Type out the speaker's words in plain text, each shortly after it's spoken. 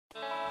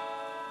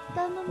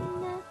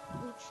gomenn,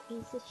 which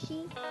is a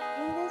she.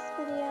 In this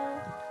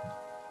video,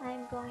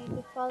 I'm going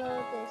to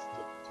follow this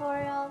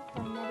tutorial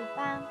from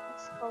Medibang.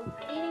 It's called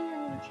Creating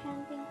an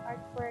Enchanting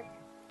Artwork,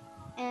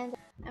 and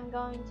I'm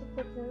going to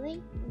put the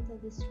link in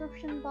the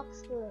description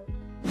box below.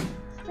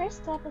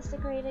 First step is to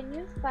create a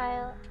new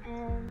file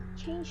and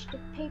change the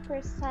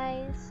paper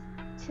size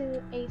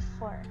to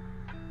A4.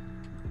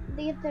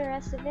 Leave the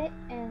rest of it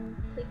and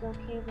click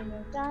OK when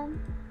you're done.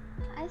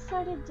 I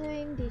started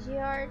doing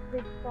DigiArt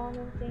with phone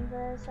and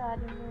fingers, so I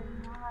didn't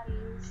really know how to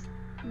use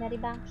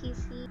Medibang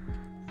PC.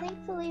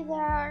 Thankfully, there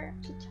are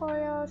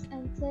tutorials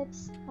and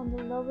tips on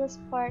the lowest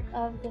part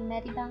of the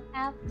Medibang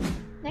app.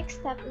 Next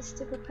step is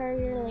to prepare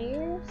your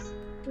layers,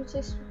 which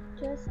is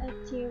just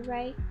at the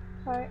right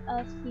part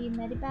of the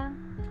Medibang.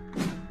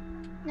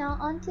 Now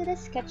onto the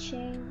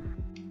sketching.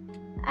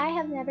 I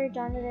have never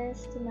done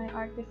this to my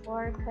art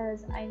before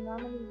because I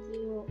normally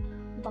do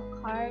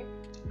book art,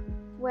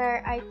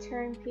 where I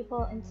turn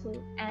people into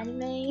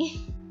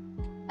anime.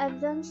 I've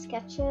done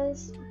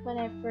sketches when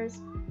I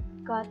first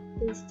got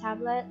this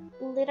tablet,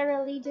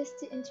 literally just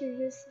to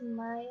introduce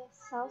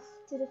myself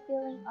to the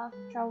feeling of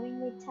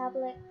drawing with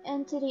tablet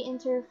and to the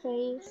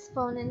interface.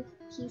 Phone and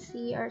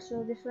PC are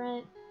so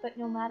different, but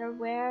no matter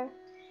where,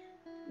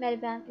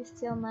 Medibang is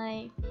still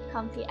my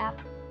comfy app.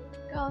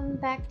 Going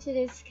back to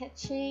the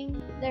sketching,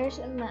 there's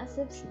a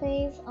massive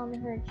space on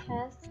her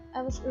chest.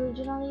 I was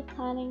originally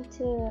planning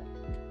to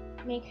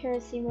make her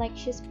seem like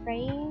she's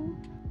praying,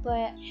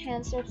 but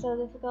hands are so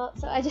difficult,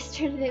 so I just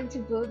turned it into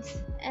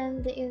boobs.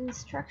 And the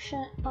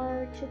instruction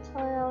or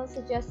tutorial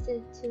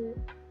suggested to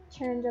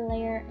turn the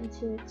layer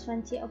into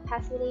 20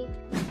 opacity.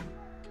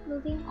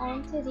 Moving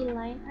on to the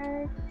line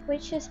art,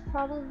 which is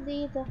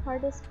probably the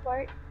hardest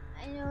part.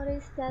 I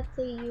noticed that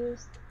they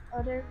used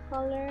other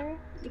color,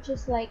 which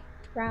is like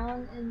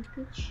brown and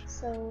peach,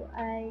 so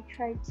I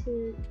tried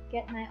to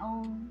get my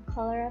own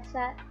color of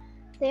that.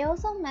 They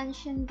also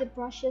mentioned the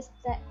brushes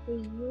that they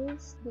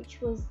used, which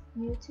was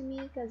new to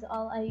me because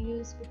all I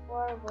used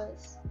before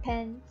was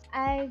pens.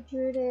 I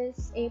drew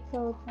this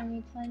April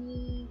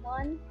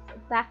 2021.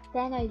 Back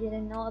then I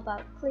didn't know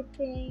about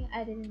clipping,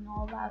 I didn't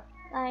know about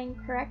line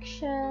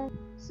correction.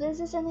 So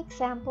this is an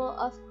example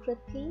of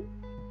clipping,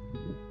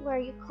 where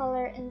you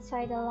color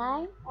inside a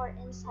line or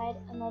inside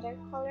another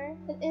color.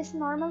 It is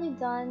normally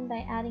done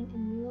by adding a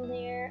new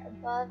layer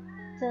above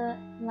the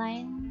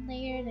line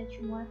layer that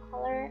you want to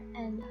color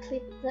and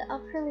clip the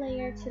upper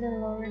layer to the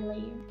lower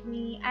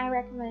layer. I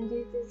recommend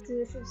you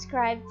to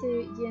subscribe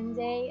to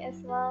Yunday as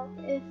well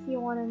if you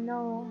want to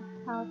know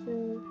how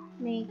to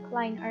make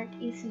line art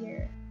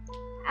easier.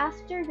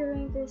 After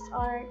doing this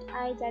art,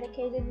 I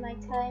dedicated my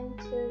time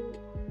to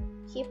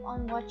keep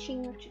on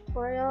watching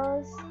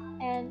tutorials,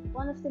 and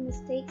one of the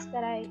mistakes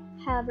that I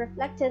have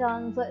reflected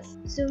on was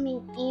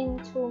zooming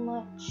in too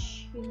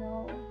much,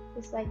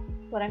 just like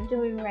what I'm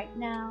doing right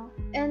now.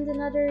 And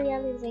another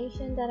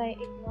realization that I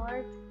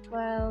ignored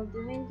while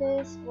doing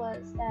this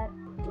was that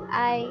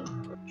I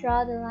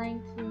draw the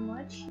line too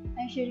much.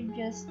 I should have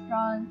just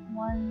drawn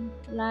one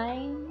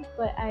line,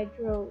 but I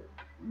drew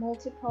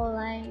multiple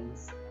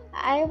lines.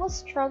 I was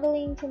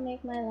struggling to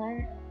make my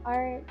line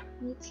art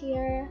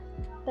neater,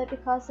 but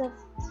because of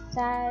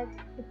that,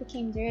 it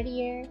became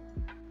dirtier.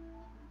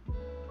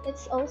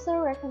 It's also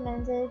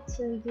recommended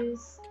to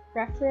use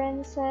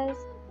references.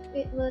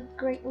 It would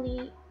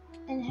greatly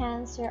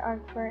enhance your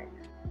artwork.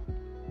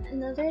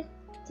 Another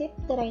tip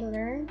that I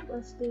learned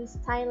was to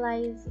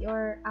stylize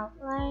your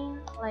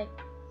outline, like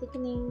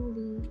thickening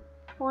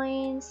the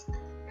points,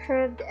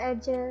 curved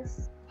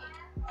edges,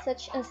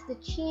 such as the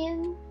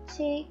chin,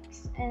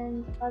 cheeks,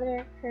 and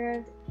other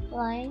curved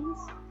lines.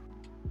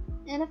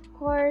 And of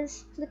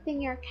course,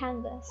 flipping your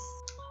canvas.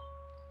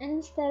 And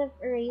instead of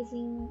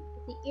erasing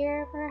the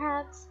ear,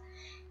 perhaps,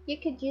 you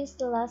could use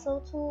the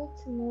lasso tool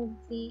to move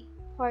the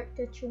part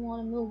that you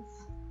want to move.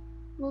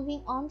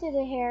 Moving on to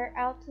the hair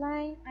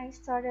outline, I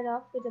started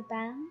off with the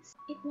bangs.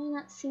 It may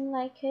not seem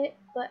like it,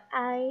 but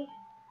I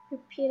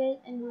repeated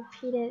and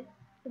repeated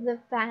the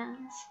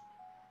bangs.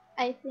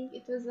 I think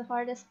it was the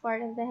hardest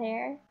part of the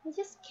hair. I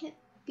just can't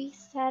be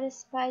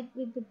satisfied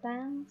with the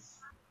bangs.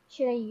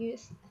 Should I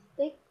use a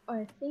thick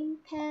or thin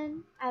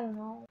pen? I don't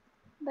know.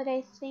 But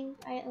I think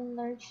I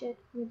enlarged it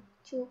with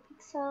 2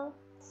 pixels.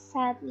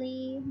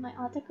 Sadly, my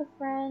Otaka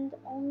friend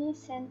only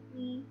sent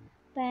me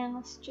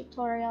bangs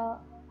tutorial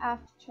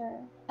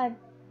after I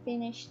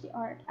finished the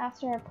art,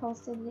 after I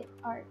posted the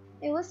art.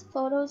 It was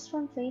photos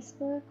from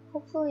Facebook.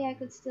 Hopefully I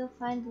could still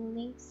find the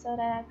link so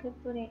that I could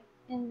put it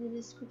in the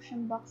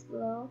description box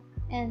below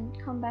and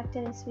come back to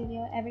this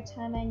video every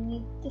time I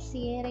need to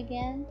see it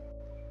again.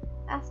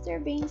 After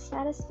being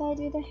satisfied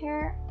with the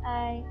hair,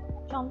 I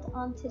jumped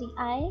onto the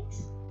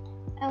eyes.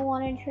 I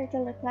wanted her to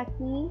look like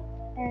me,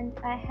 and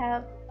I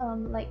have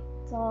like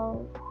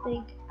dull,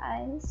 big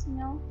eyes,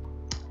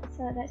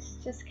 so that's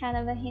just kind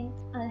of a hint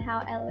on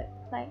how I look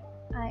like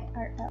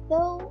IRL.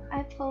 Though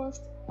I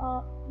post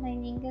my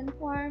Ningen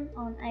form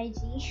on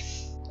IG,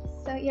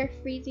 so you're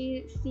free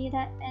to see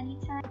that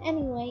anytime.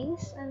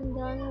 Anyways, I'm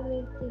done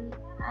with the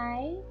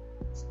eye.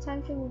 It's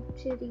time to move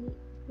to the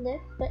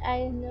lip, but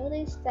I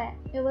noticed that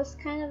it was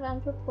kind of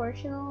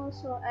unproportional,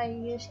 so I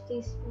used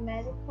this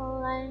medical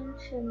line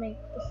to make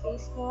the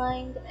face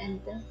aligned,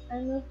 and then I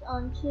moved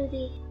on to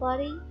the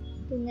body,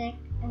 the neck,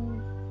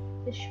 and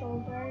the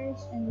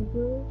shoulders and the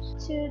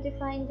boobs to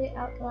define the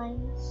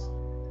outlines.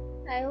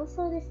 I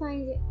also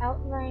defined the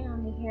outline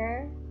on the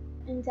hair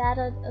and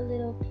added a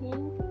little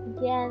pink.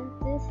 Again,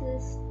 this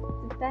is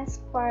the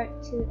best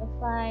part to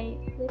apply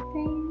lip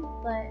paint,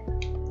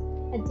 but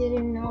I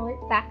didn't know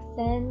it back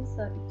then,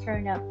 so it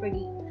turned out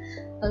pretty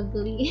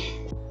ugly.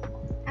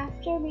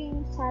 After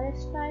being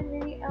satisfied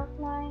with the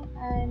outline,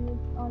 I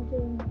moved on to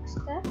the next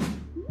step.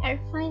 And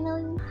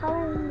finally,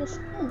 coloring the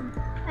skin.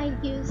 I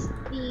used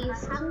the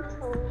skin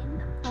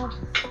tone of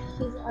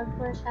his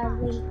artwork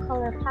as a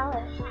color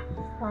palette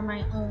for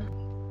my own.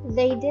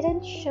 They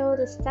didn't show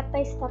the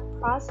step-by-step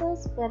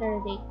process,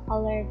 whether they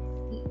colored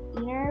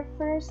the inner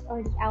first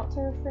or the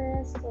outer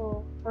first.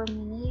 So for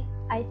me,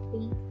 I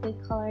think they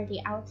colored the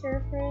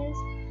outer first,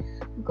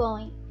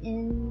 going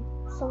in.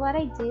 So what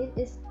I did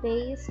is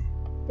base,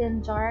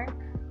 then dark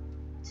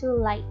to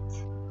light,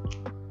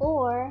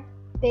 or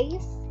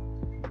base,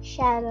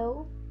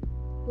 shadow,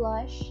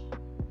 blush,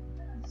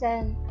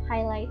 then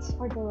highlights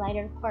for the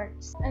lighter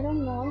parts. I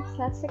don't know if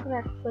that's the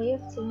correct way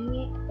of doing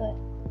it, but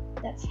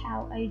that's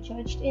how I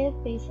judged it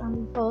based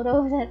on the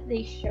photo that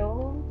they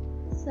showed.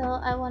 So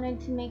I wanted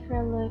to make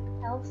her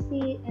look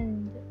healthy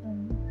and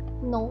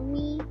know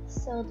me,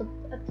 so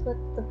I put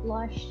the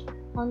blush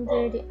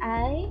under the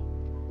eye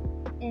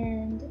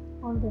and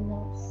on the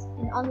nose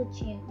and on the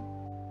chin.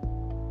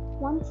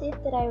 One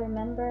tip that I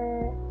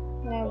remember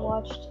when I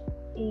watched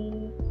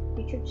a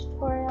YouTube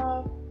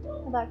tutorial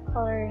about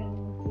coloring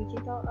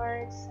digital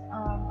arts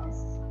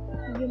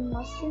is you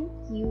mustn't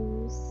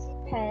use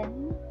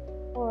pen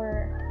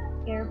or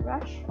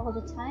airbrush all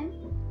the time.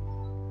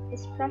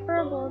 It's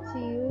preferable to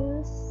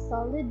use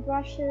solid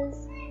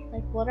brushes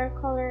like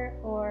watercolor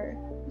or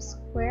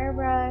square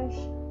brush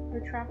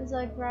or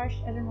trapezoid brush,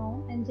 I don't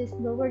know, and just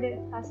lower the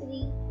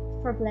opacity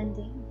for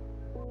blending.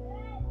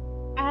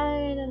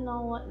 I don't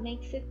know what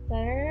makes it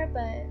better,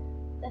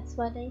 but that's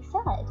what they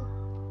said.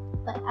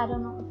 But I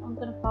don't know if I'm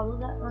gonna follow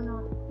that or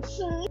not.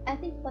 I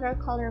think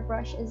watercolor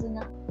brush is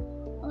enough.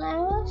 When I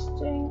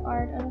was doing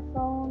art on the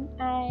phone,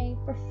 I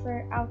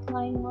prefer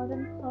outline more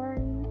than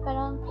coloring, but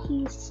on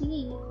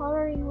PC,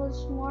 coloring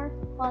was more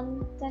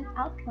fun than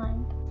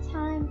outline.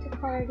 Time to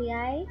color the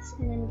eyes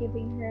and then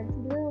giving her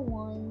blue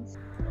ones.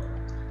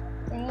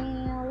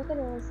 Damn, look at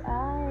those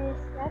eyes.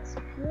 That's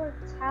pure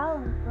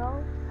talent,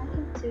 bro. I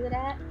can do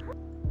that.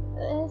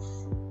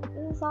 This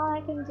is all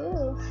I can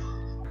do.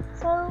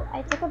 So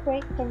I took a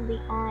break from the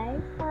eye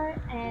part,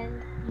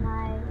 and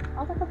my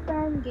AutoCAD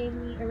friend gave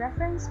me a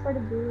reference for the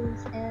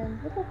boobs,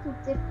 and look at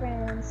the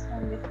difference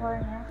from before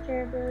and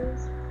after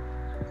boobs.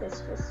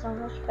 This was so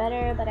much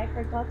better, but I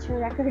forgot to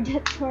record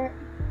that part.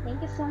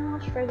 Thank you so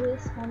much for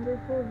this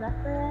wonderful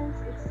reference.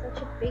 It's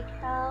such a big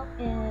help.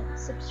 And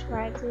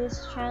subscribe to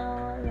this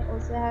channel. It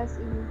also has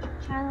a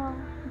YouTube channel.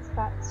 It's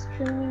got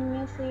streaming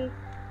music,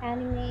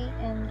 anime,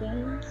 and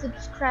games.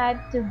 Subscribe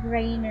to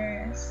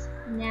Brainers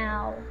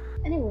now.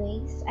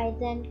 Anyways, I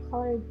then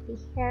colored the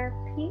hair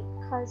pink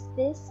because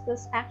this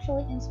was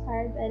actually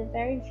inspired by the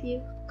very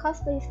few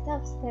cosplay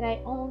stuffs that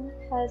I own,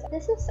 because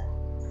this is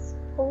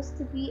supposed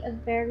to be a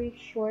very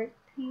short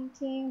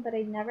painting, but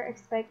I never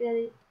expected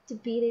it to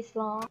be this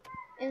long,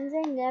 and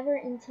I never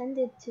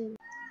intended to.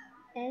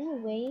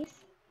 Anyways,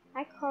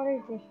 I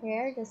colored the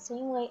hair the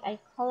same way I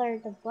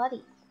colored the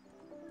body.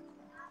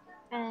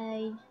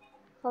 I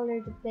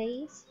colored the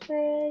base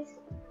first,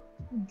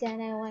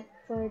 then I went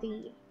for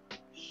the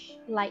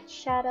light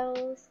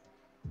shadows,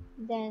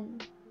 then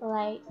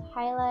light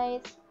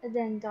highlights,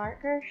 then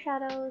darker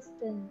shadows,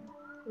 then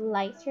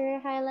lighter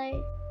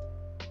highlights.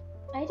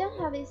 I don't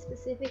have a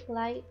specific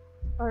light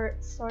or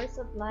source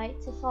of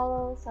light to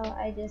follow, so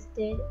I just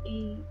did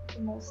the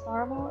most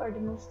normal or the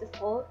most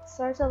default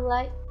source of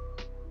light.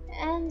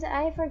 And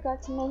I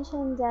forgot to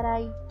mention that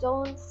I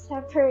don't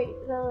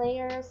separate the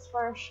layers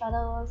for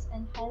shadows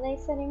and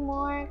highlights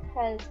anymore,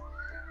 because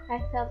I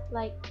felt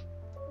like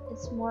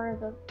it's more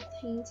of a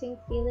painting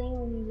feeling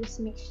when you just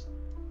mix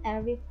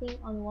everything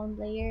on one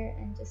layer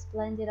and just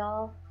blend it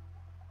all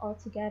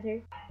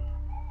together.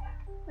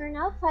 We're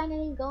now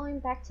finally going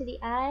back to the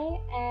eye,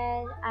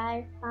 and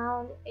I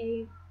found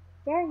a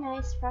very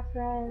nice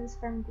reference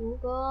from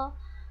Google.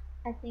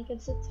 I think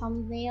it's a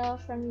thumbnail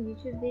from a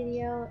YouTube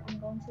video. I'm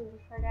going to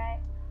look for that.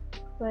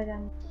 But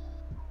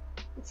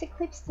it's a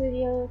Clip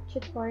Studio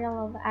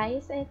tutorial of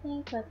eyes, I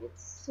think, but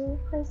it's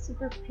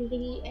super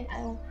pretty, and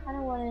I kind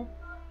of want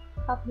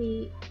to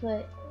copy,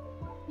 but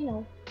you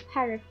know,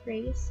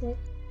 paraphrase it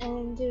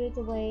and do it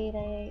the way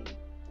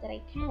that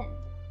I can.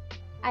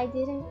 I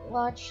didn't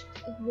watch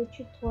the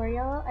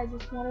tutorial, I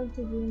just wanted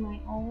to do my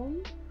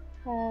own,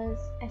 because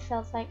I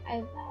felt like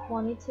I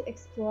wanted to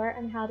explore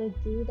on how to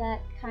do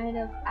that kind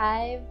of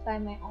eye by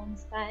my own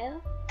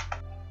style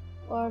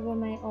or by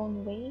my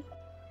own way.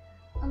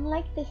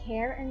 Unlike the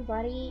hair and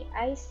body,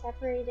 I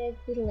separated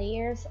the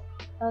layers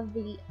of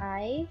the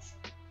eyes.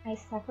 I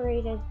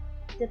separated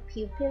the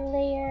pupil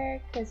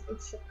layer because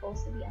it's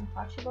supposed to be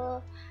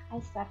untouchable. I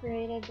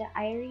separated the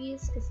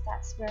iris because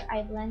that's where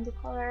I blend the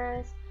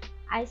colors.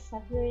 I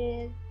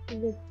separated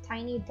the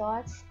tiny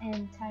dots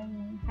and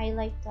tiny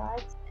highlight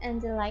dots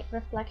and the light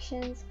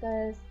reflections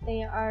because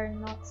they are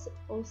not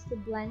supposed to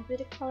blend with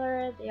the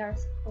color. They are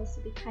supposed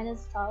to be kind of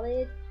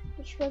solid,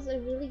 which was a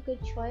really good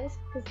choice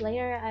because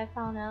later I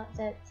found out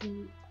that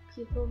the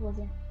pupil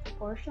wasn't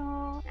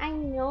proportional. I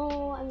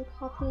know I'm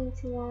copying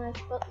too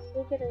much, but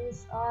look at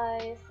his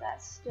eyes.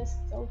 That's just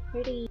so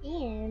pretty.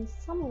 And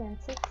someone on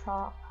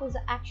TikTok who's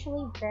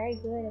actually very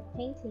good at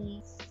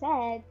painting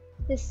said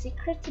the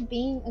secret to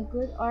being a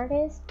good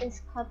artist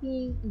is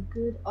copying a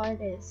good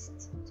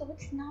artist. So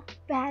it's not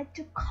bad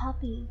to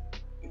copy.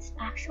 It's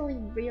actually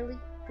really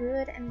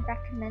good and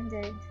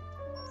recommended.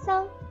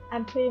 So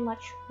I'm pretty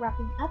much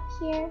wrapping up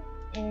here,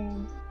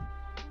 and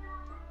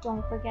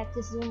don't forget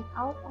to zoom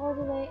out all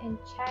the way and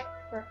check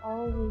for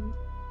all the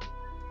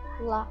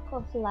block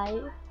of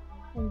light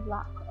and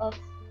block of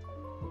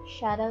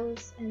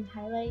shadows and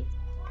highlights.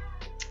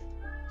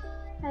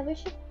 I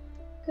wish I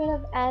could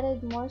have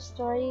added more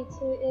story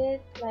to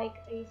it, like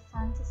a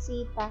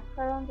fantasy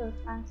background or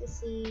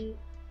fantasy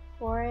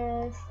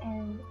forest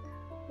and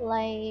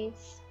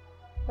lights,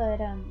 but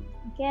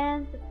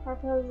again, the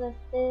purpose of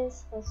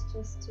this was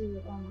just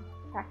to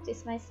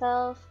practice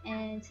myself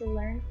and to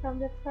learn from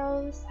the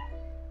pros.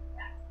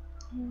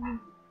 And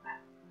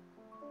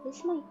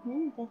this might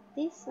mean that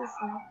this is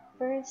my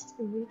first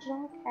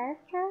original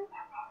character.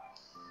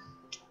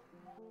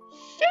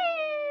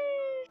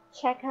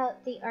 Check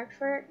out the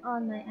artwork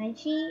on my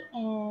IG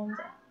and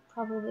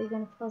probably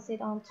gonna post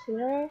it on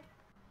Twitter.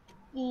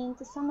 And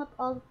to sum up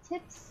all the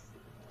tips,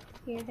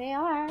 here they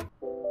are.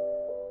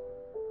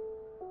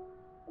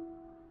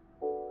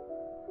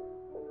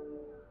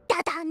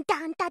 Da dan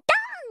dan da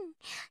dan!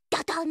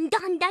 Da dan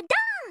dan da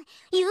dan!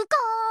 You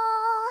go!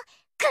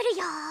 来る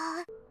よ!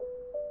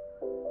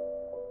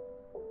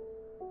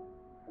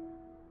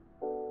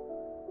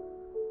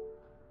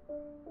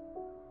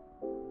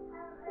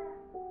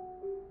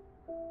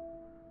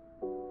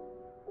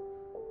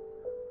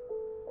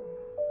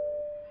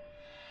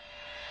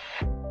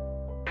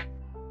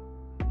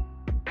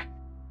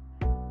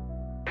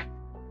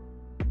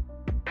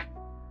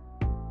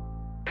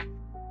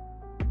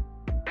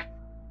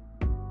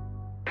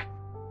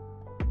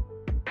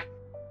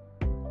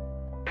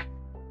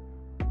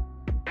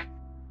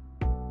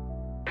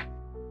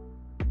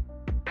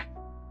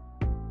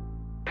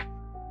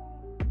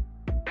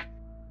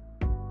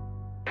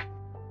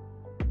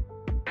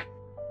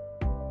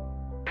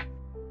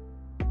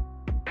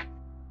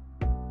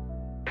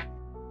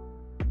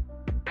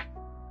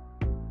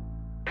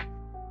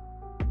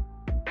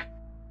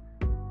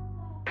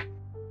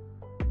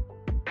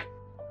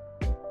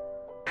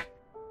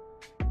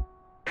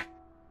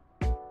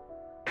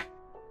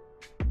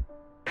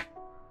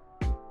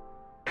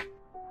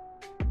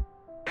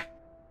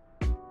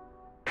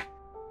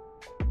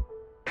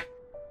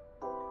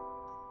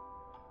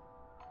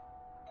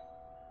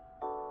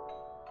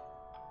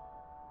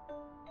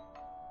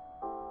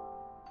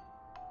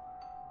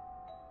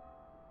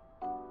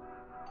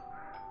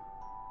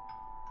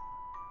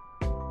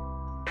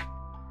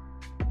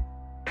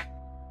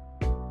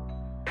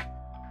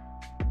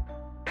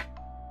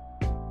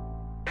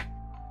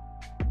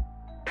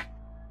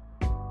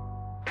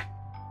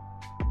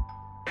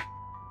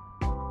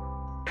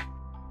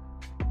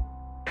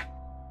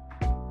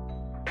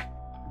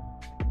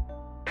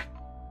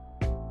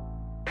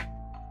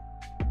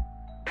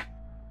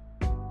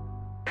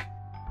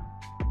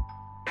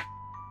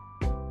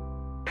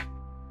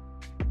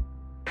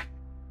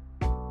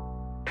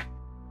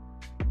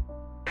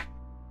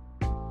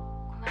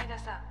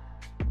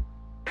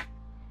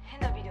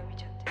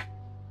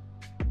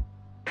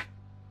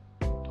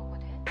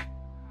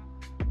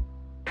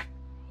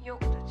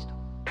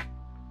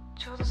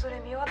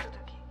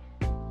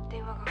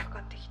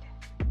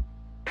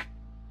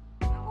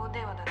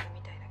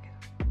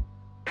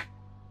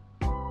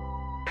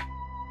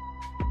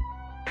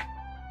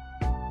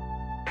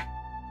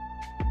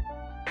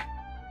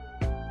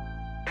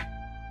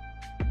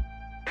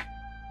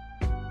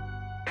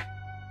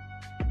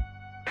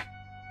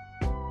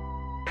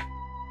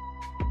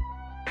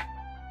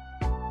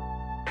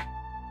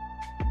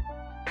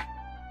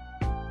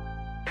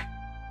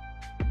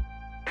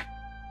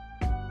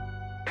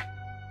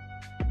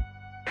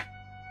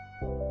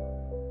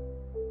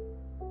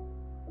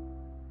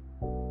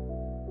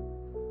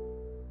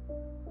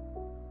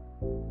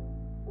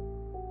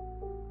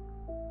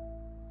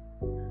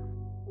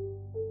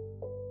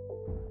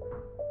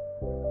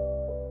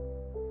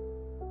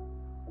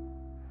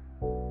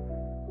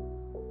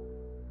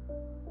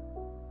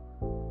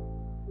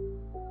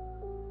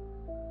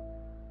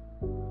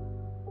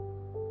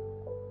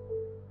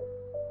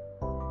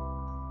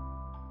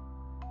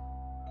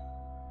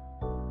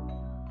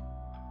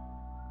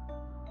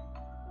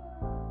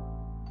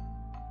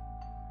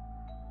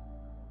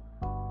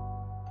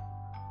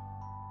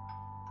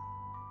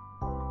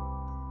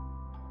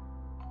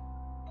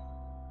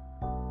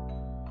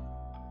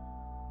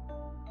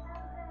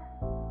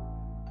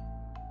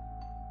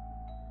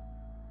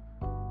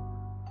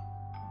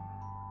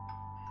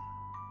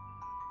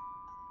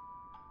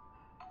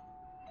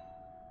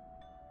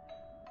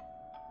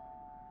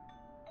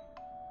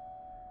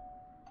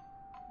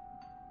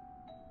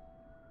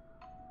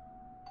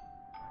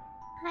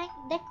 Hi,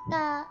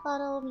 Dekka.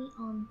 Follow me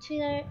on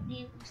Twitter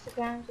and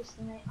Instagram to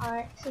see my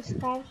art.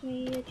 Subscribe to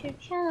my YouTube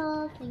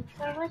channel. Thanks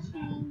for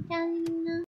watching. Done.